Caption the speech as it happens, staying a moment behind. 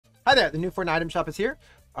Hi there, the new Fortnite Item Shop is here.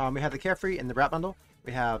 We have the Carefree and the Brat bundle.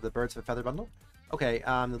 We have the Birds of a Feather bundle. Okay,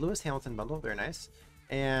 the Lewis Hamilton bundle, very nice.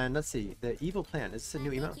 And let's see, the Evil Plan. Is this a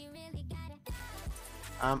new emote?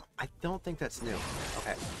 I don't think that's new.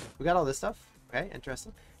 Okay, we got all this stuff. Okay,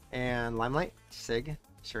 interesting. And Limelight, Sig,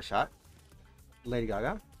 Sure Shot, Lady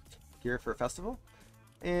Gaga, Gear for a Festival.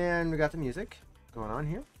 And we got the music going on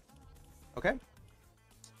here. Okay. We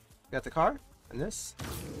got the car, and this,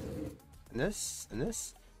 and this, and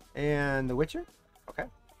this. And The Witcher. Okay.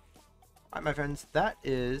 Alright, my friends, that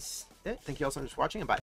is it. Thank you all so much for watching, and bye.